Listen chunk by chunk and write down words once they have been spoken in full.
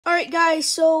Alright guys,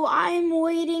 so I'm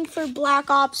waiting for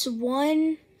Black Ops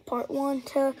 1, Part 1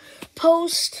 to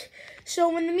post.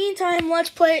 So in the meantime, let's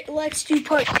do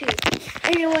Part 2.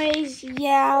 Anyways,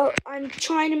 yeah, I'm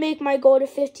trying to make my goal to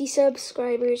 50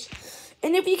 subscribers.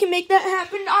 And if you can make that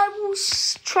happen, I will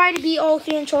try to beat all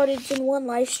 3 Uncharted in one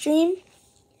live stream.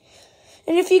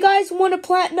 And if you guys want a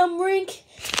platinum rank,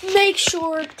 make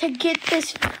sure to get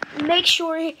this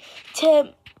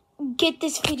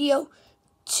video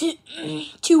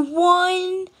to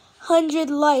 100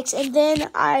 likes, and then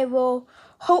I will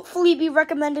hopefully be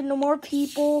recommended to more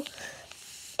people,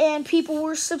 and people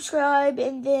will subscribe,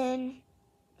 and then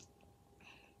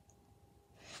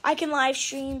I can live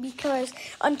stream, because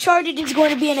Uncharted is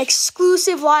going to be an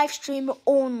exclusive live stream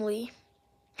only.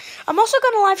 I'm also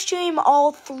going to live stream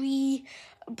all 3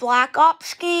 Black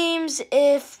Ops games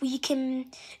if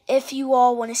you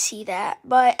all want to see that.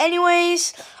 But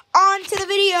anyways, on to the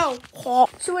video.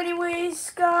 So anyways,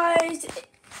 guys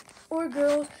or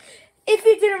girls, if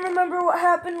you didn't remember what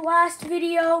happened last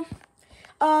video,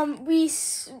 we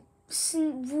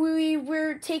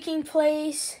were taking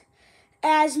place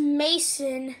as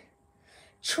Mason,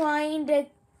 trying to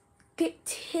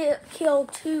kill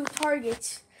 2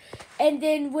 targets, and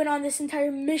then went on this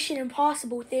entire Mission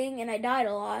Impossible thing, and I died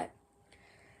a lot.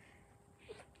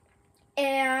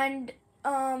 And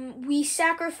we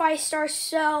sacrificed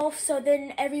ourselves so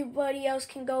then everybody else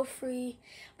can go free.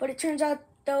 But it turns out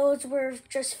those were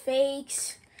just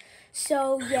fakes.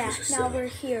 So yeah, now we're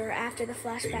here after the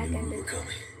flashback ended. We were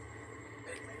coming.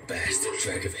 That bastard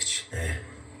Dragovich.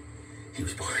 He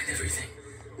was behind everything.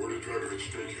 Where did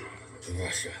Dragovich take you? To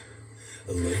Russia.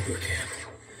 A labor camp.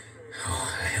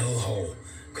 Oh, a hellhole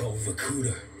called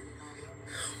Vorkuta.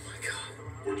 Oh my God.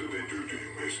 What did they do to you,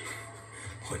 Mason?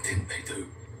 What didn't they do?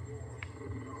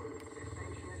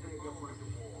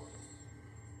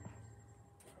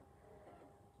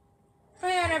 Oh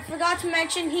yeah, and I forgot to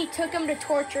mention he took him to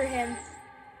torture him.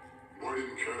 Why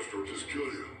didn't Castro just kill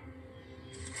you?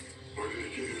 Why did he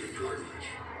give you to Dragovich?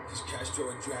 Because Castro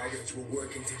and Dragovich were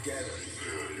working together.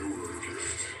 Yeah, you were a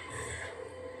gift. Yeah.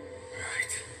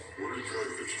 Right. Where did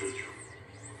Dragovich take you?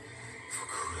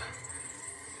 Vorkuta.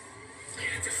 I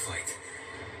had to fight.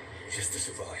 Just to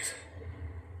survive.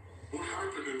 What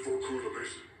happened in Vorkuta,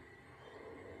 Mason?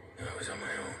 I was on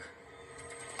my own.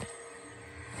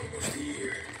 Almost a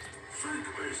year. Fake,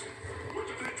 Mason. What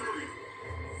did they do to you?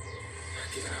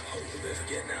 I've given up hope of ever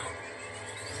getting out.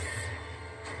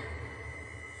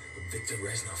 But Viktor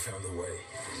Reznov found a way.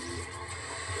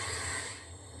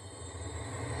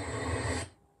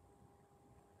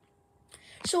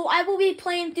 So I will be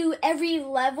playing through every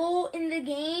level in the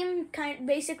game.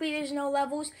 Basically, there's no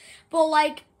levels, but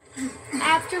like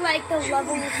after like the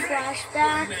level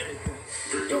flashback,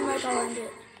 then like I'll end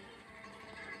it.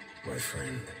 My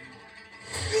friend.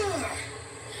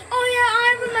 Oh yeah,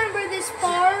 I remember this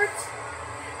part.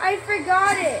 I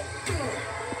forgot it.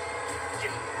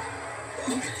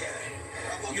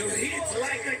 You hit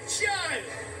like a child.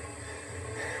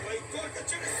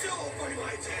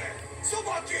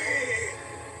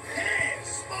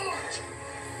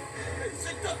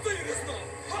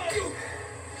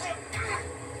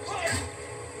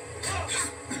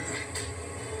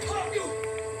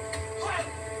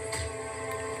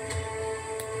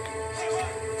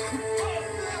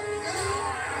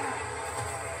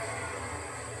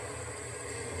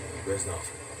 Reznov.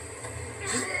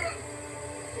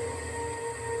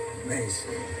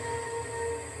 Mason,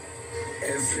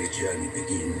 every journey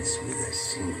begins with a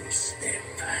single step.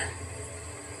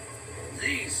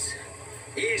 This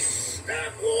is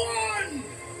step 1.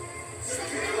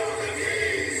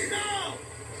 Now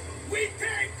we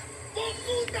take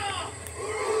Vorkuta.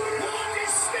 What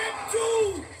is step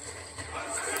 2? A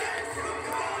step from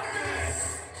darkness.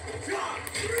 Not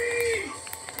 3.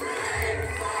 Rain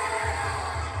fire.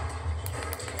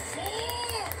 4.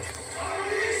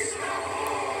 Unleash the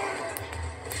horde.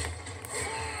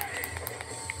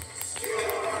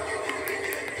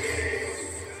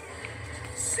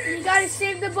 5. You gotta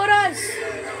save the Buddhas.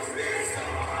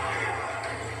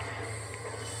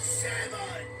 7.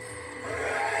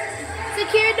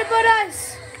 Secure the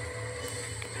Buddhas.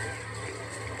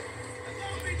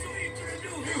 Allow me to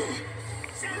introduce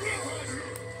Sergei Kozlov.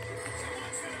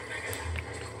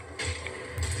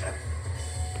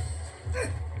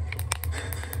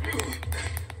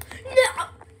 No,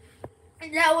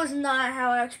 that was not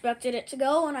how I expected it to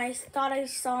go, and I thought I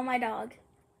saw my dog.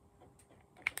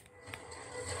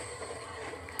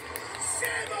 7.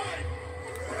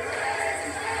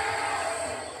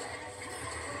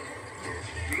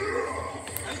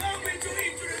 Allow me to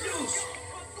introduce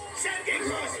Sergei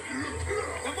Kozlov,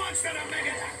 the monster of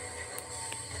Megadeth.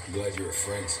 I'm glad you're a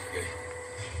friend, Sergey.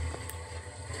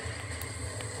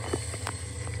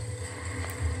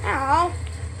 Ow.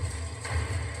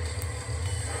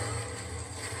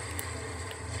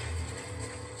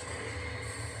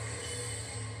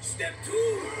 Step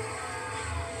 2!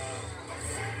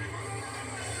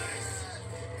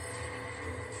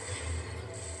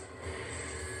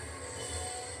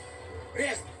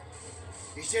 Rest!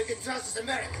 You sure can trust us,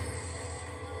 America?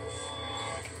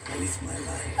 With my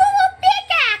life. Oh, a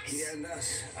pickaxe! He and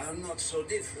us are not so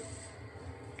different.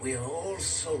 We are all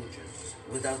soldiers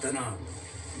without an arm.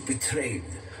 Betrayed,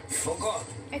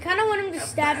 forgotten. I kind of want him to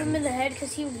stab him in the head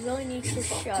because he really needs to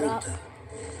shut up.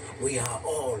 We are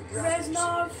all brothers.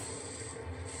 Reznov.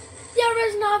 Yeah,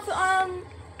 Reznov,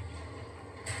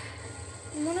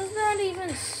 what does that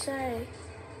even say?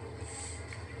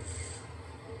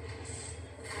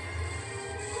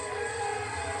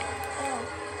 Oh.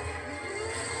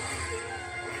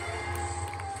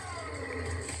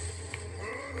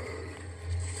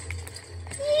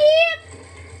 Yep.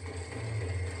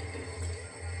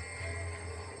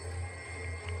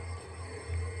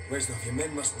 Reznov, your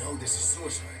men must know this is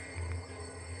suicide.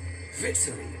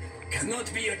 Victory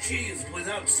cannot be achieved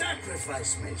without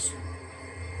sacrifice, Mason.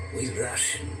 We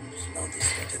Russians know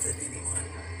this better than anyone.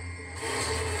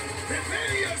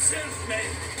 Prepare yourself, men!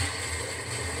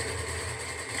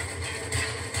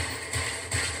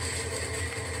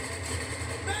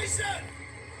 Mason!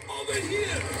 Over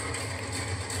here!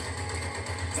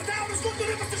 The town has got the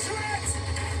river to shreds!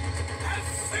 Have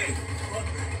faith,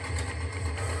 Conrad!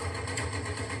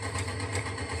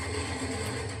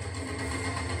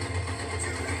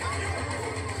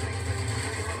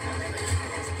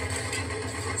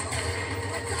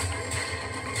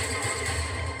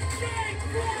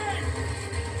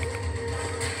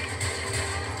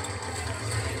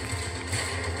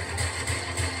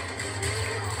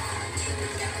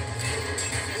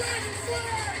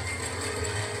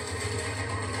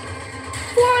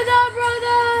 For the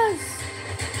brothers!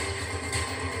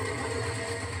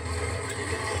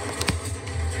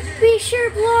 We share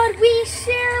blood, we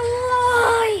share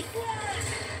life!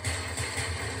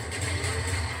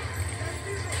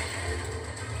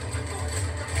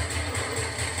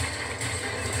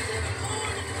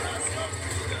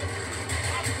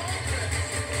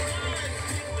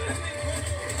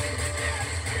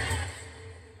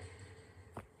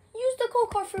 Use the cold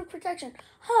card for protection.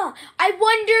 Huh, I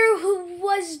wonder who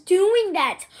was doing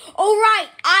that. Oh right,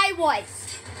 I was.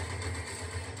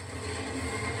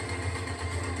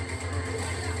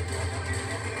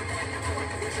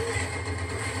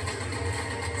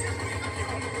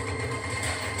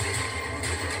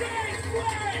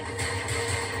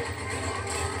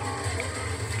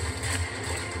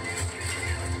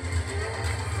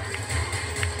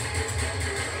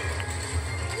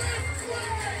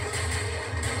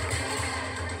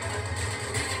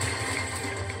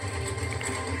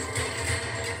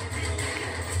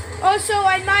 Also,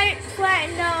 I might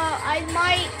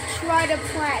try to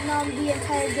platinum the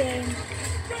entire game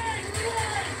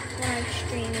when I'm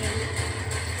streaming.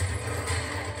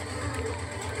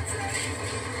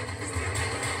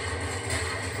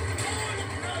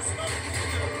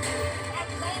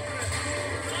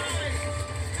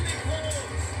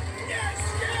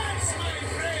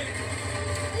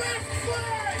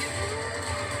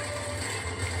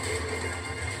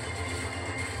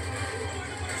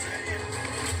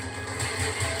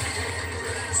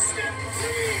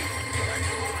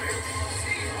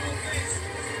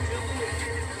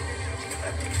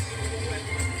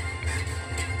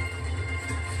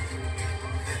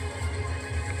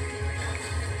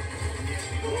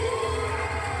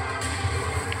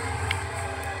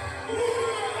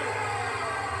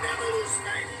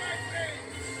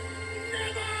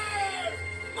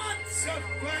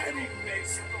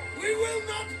 We will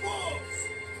not pause.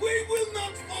 We will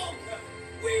not falter.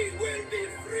 We will be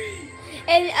free.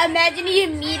 And imagine he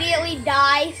immediately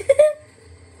dies.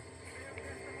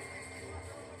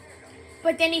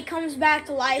 But then he comes back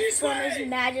to life from his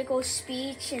magical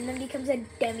speech and then becomes a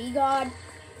demigod.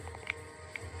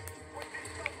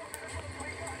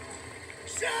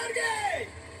 Sergey!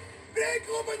 Break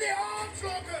open the arms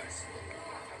lockers!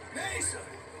 Mason,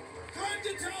 climb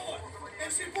the tower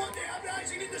and support the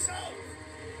uprising in the south.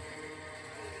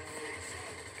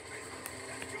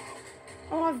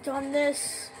 Oh, I've done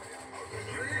this.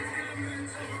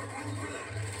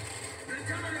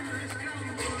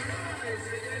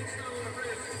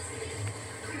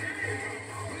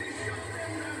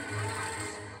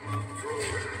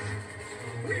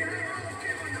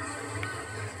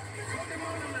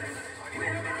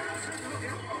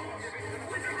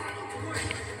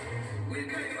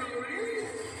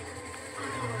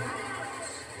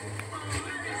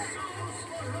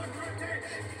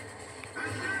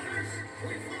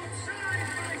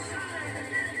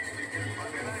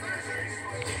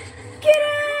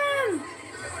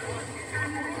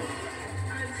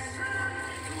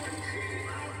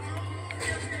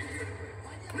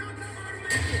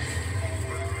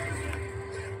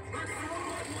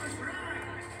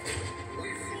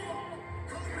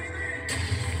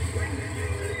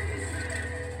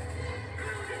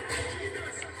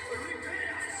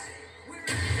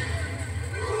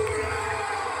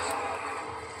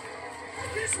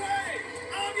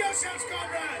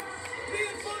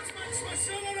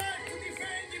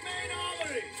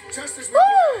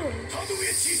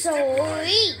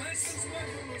 Sweet. My son's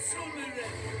weapon will soon be ready.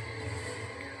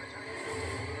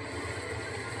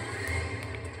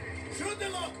 Shoot the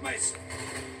lock, Mason.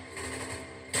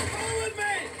 Come with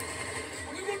me.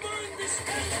 We will burn this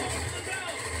hellhole to the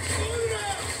ground.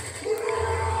 Hoorah!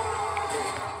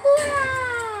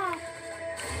 Hoorah!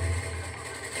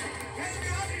 Get me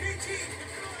out of here, Chief.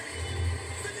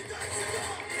 Send the dogs to go.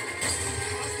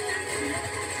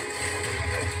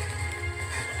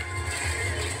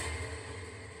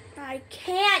 I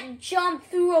can't jump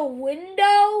through a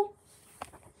window.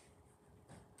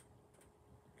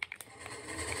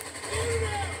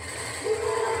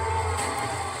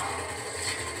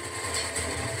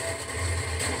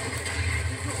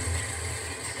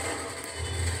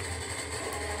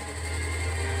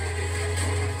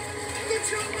 The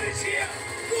chopper is here.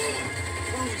 Good.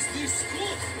 Oh, is this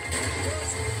good? Yes,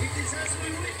 it is as we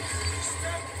wish.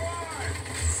 Step forward.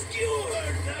 Skewer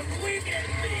the wicked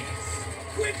beast.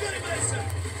 Quickly, Mason.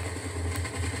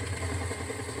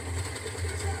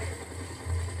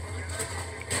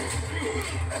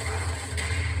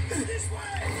 This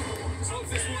way. So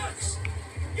this works.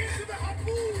 Get to the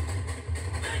harpoon.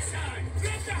 Mason,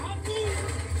 grab the harpoon.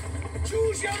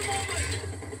 Choose your moment.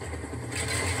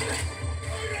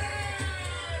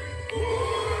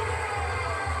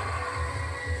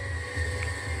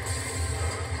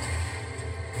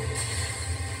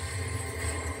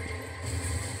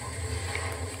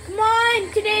 Come on,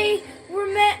 today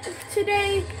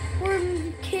we're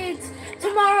kids.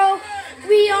 Tomorrow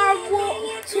we are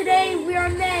today we are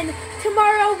men.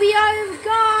 Tomorrow we are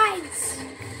guides.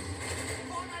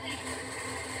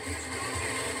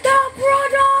 The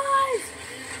brothers.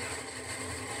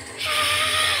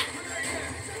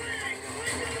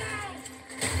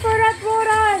 For the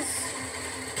brothers.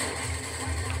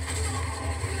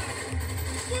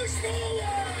 Push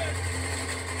forward!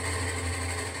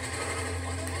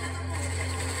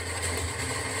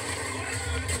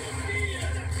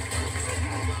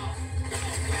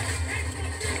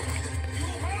 You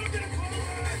heard the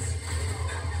chorus!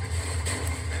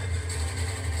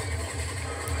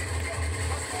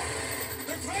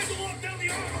 They're trying to lock down the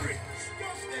armory!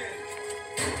 Stop them!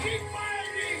 Keep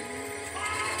firing!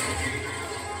 Fire!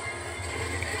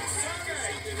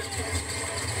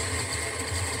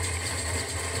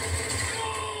 No!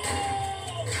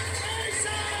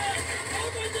 Mason!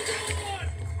 Open the door!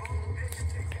 Let's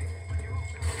go!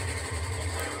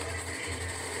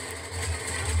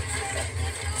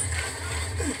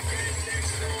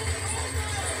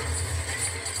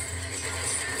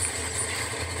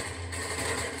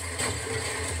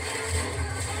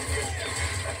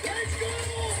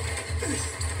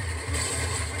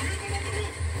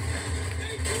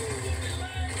 They too will be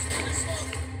last in this one.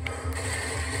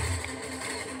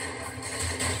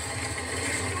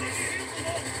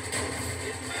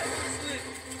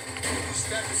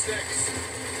 Step 6.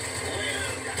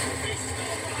 Wield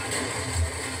pistol rod.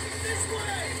 This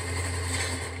way.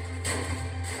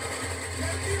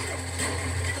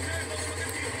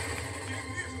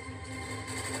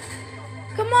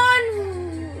 Come on,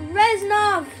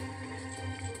 Reznov.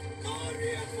 More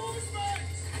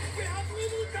reinforcements. We have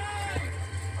little time.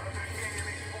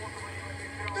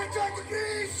 They're trying to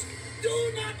breach. Do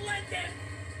not let them.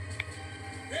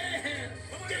 There.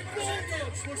 Get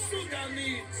warlords for Sudan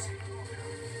needs.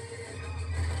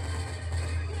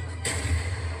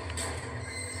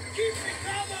 Keep me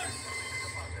covered.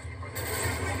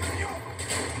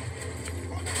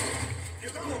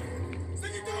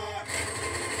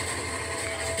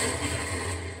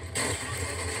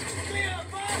 Clear,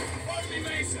 Bob. Only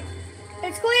Mason.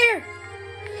 It's clear.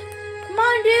 Come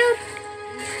on, dude.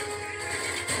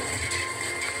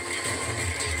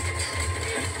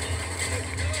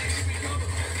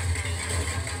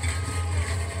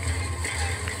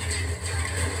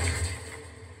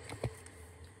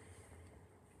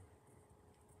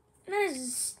 That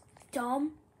is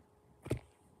dumb.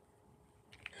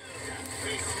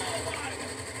 Pistol rod.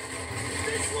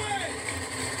 This way.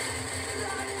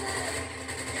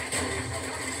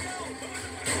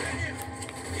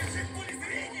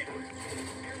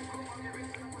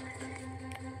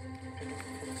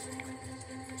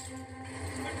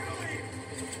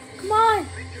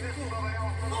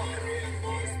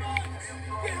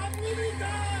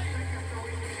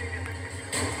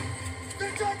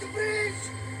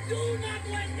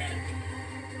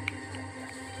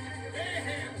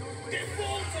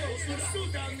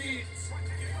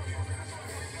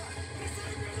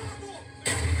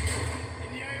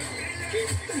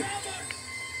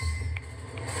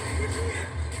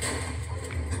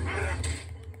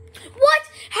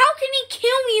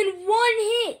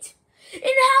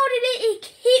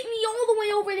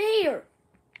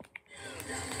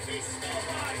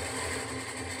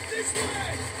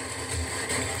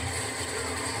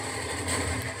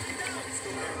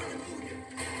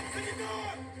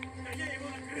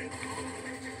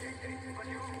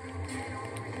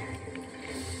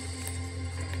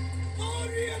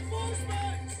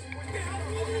 Reinforcements! We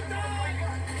have little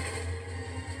time!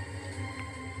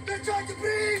 They're trying to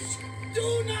breach!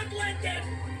 Do not let them!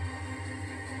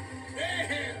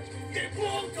 There! The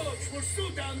blowtorch for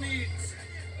Sudan needs!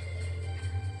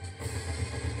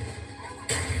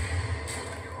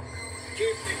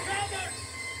 Keep the cover!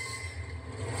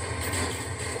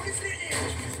 What is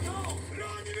it? No!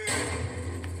 Run in!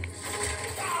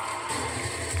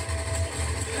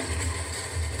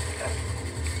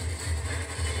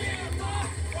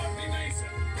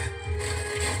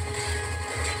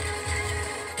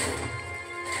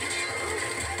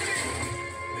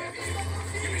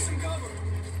 Give me some cover!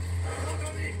 On the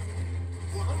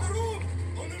roof!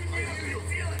 On the roof! You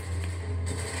feel it?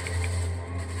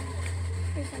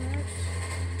 Here's an axe.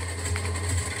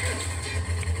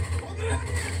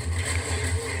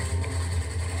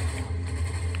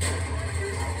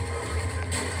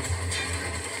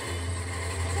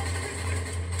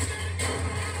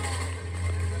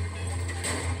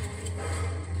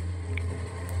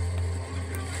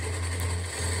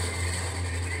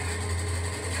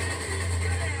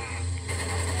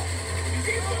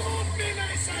 Keep them off me,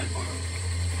 Mason!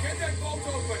 Get that bolt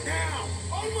open now!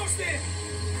 Almost there!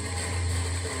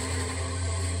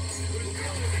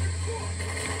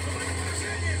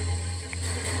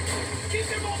 Keep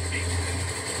them off me!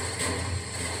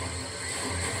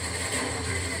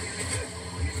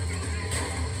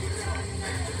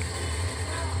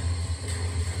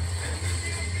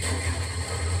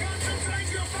 Concentrate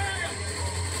your fire!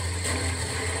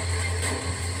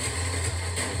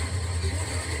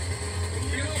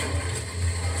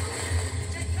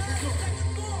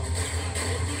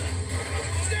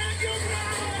 Stand your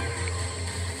ground!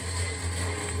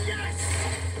 Yes!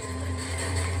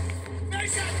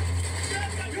 Mason!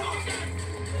 Grab that gun!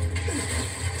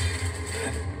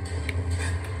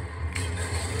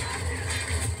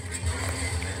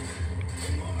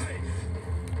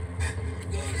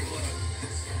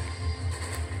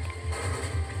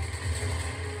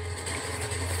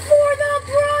 For the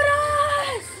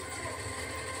brothers!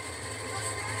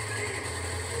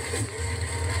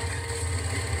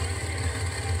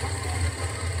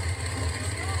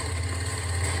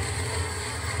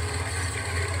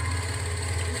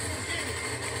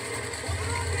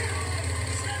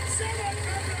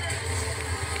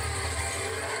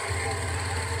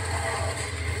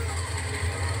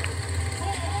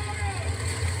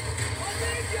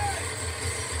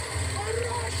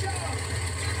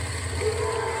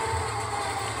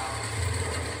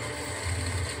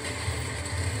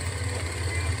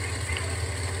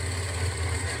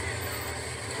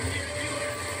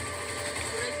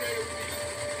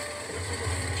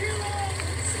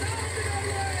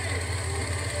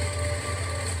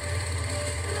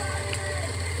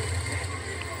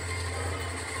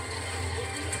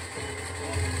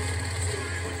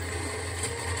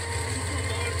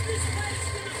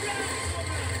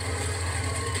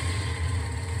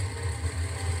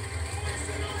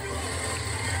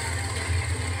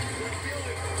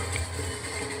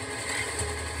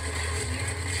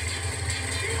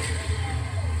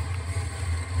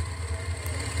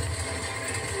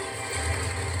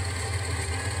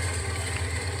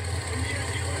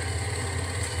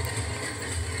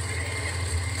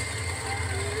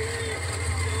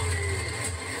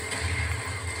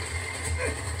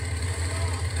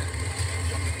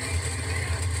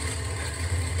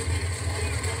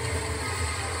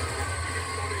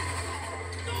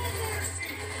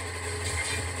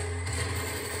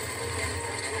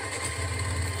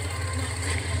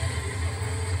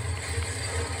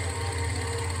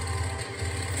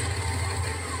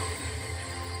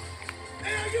 They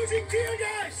are using tear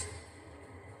gas!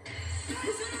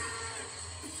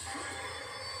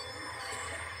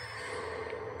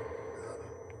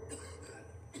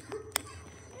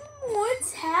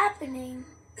 What's happening?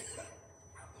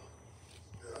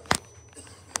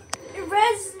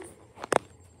 Res.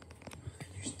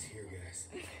 Use tear gas.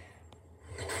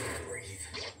 I can't breathe.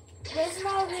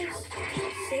 Reznov has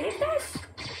saved us?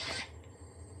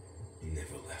 You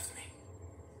never left me.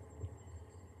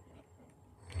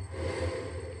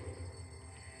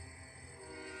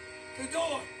 The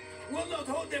door will not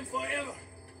hold them forever.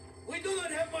 We do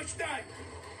not have much time.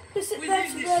 That's We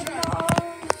that's need this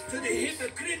Revnov. to the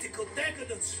hypocritical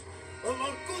decadence of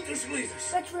our Qudus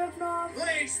leaders. That's Revnov.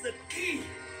 Lays the key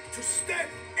to step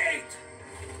 8.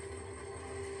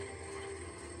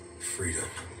 Freedom.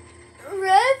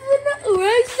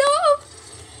 Reznov?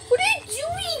 What are you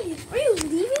doing? Are you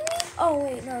leaving me? Oh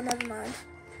wait, no, never mind.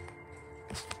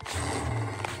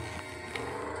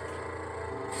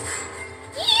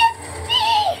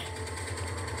 Yippee!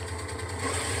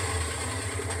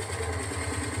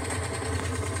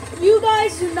 You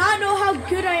guys do not know how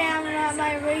good I am at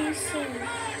my racing.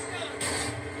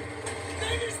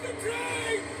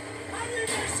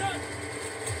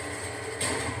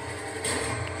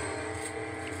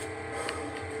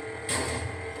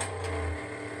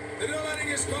 They're not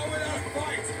letting us go without a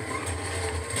fight.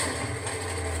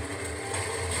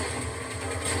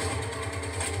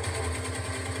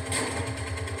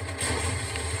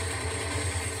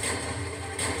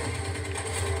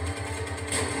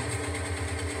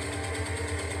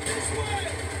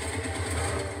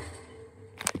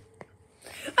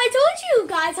 I told you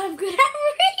guys I'm good at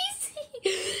racing.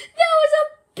 That was a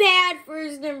bad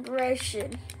first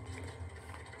impression.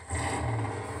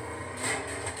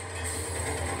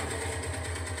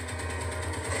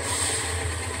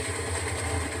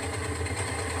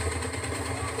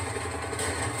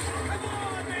 Come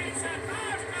on, Mason!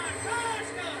 Faster!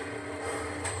 Faster!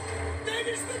 That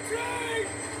is the train!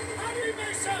 Hurry,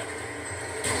 Mason!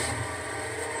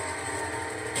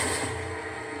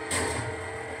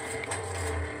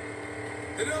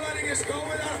 They're not letting us go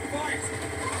without a fight!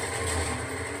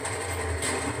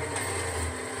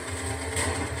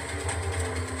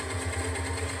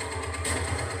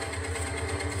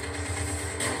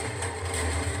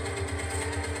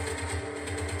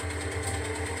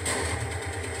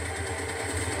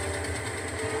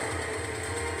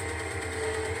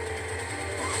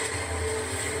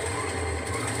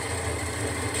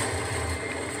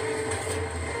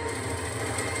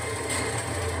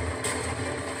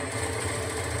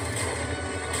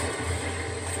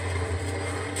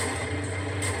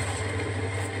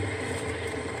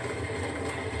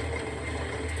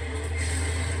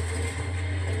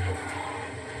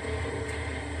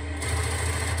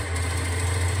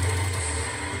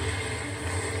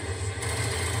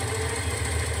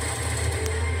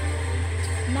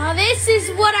 Now this is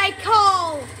what I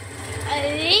call a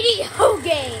video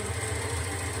game.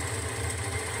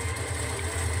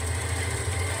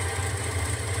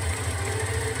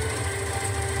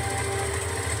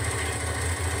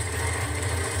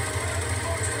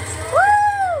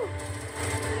 Woo!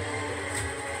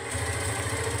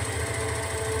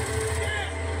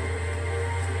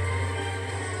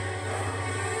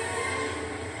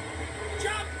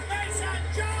 Jump, Mason!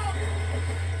 Jump!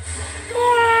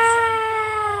 Ah!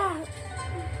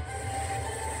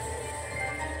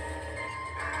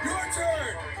 Your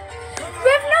turn! Come on!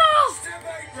 Reznov! Step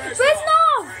 8,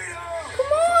 Reznov! Freedom!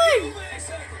 Come on!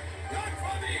 Mason! Not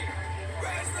for me!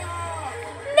 Reznov!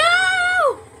 No!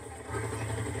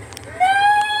 No!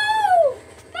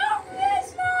 Not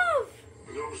Reznov!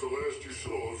 And that was the last you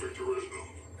saw of Victor Reznov.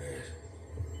 Yes.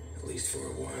 At least for a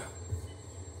while.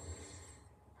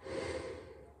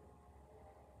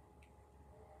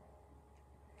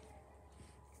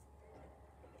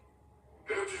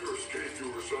 After your escape, you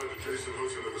were assigned to Jason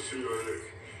Hudson of the CIA.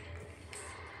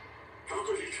 How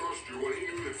could he trust you when he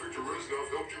knew that Victor Reznov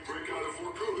helped you break out of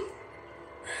Vorkuta?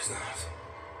 Reznov.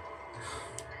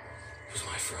 He was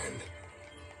my friend.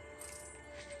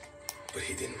 But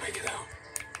he didn't make it out.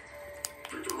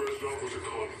 Victor Reznov was a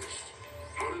communist.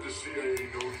 How did the CIA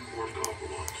know you weren't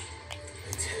compromised?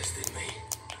 They tested me.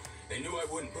 They knew I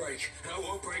wouldn't break, and I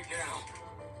won't break now.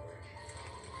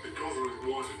 The government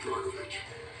wanted Dragovich.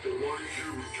 They wanted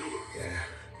you to kill him. Yeah.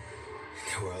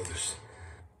 There were others.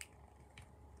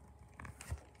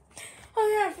 Oh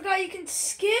yeah, I forgot you can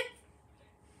skip.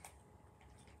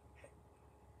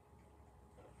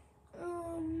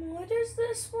 What is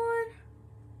this one?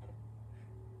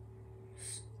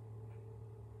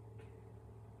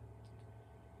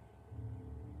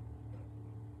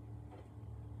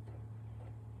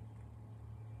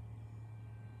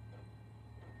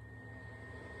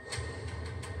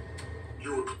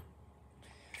 You were...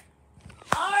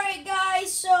 Alright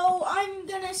guys, so I'm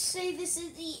gonna say this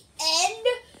is the end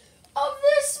of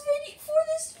this video for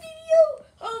this video.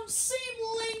 Same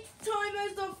length time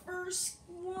as the first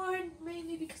one,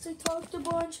 mainly because I talked a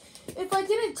bunch. If I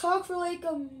didn't talk for like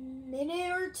a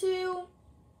minute or two,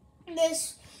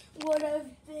 this would have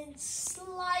been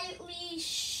slightly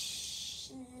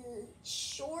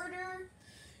shorter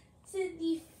than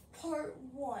the part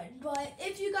one. But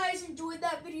if you guys enjoyed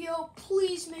that video,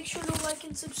 please make sure to like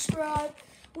and subscribe.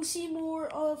 We'll see more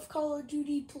of Call of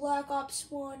Duty Black Ops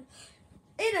 1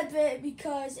 in a bit,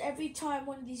 because every time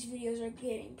one of these videos are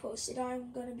getting posted,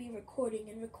 I'm going to be recording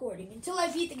and recording until I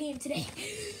beat the game today.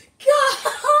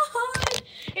 God!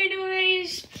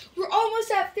 Anyways, we're almost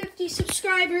at 50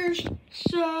 subscribers,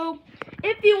 so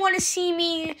if you want to see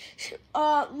me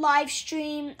live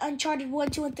stream Uncharted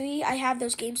 1, 2, and 3, I have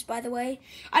those games, by the way.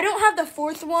 I don't have the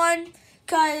fourth one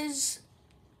because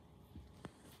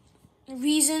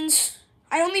reasons.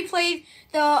 I only played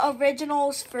the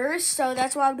originals first, so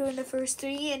that's why I'm doing the first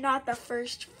 3 and not the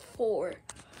first 4.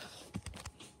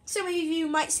 Some of you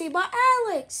might say, but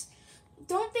Alex,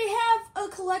 don't they have a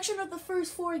collection of the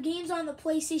first 4 games on the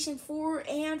PlayStation 4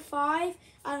 and 5?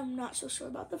 I'm not so sure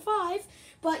about the 5,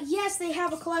 but yes, they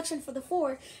have a collection for the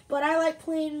 4. But I like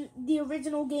playing the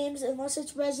original games. Unless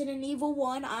it's Resident Evil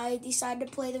 1, I decided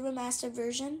to play the remastered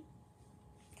version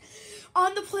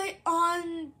on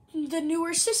the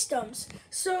newer systems.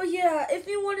 So yeah, if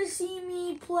you want to see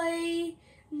me play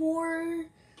more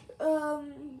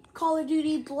Call of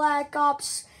Duty Black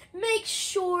Ops, make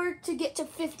sure to get to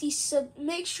 50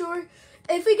 make sure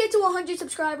if we get to 100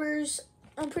 subscribers,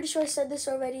 I'm pretty sure I said this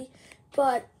already,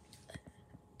 but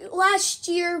last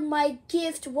year my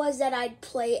gift was that I'd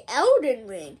play Elden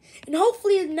Ring, and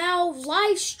hopefully now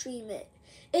live stream it.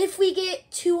 If we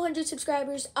get 200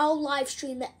 subscribers, I'll live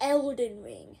stream the Elden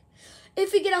Ring.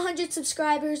 If we get 100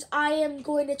 subscribers, I am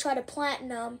going to try to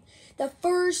platinum the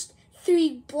first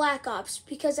 3 Black Ops,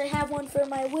 because I have one for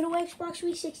my Widow Xbox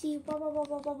 360, blah, blah, blah,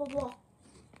 blah, blah, blah, blah.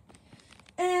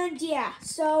 And yeah,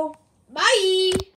 so, bye!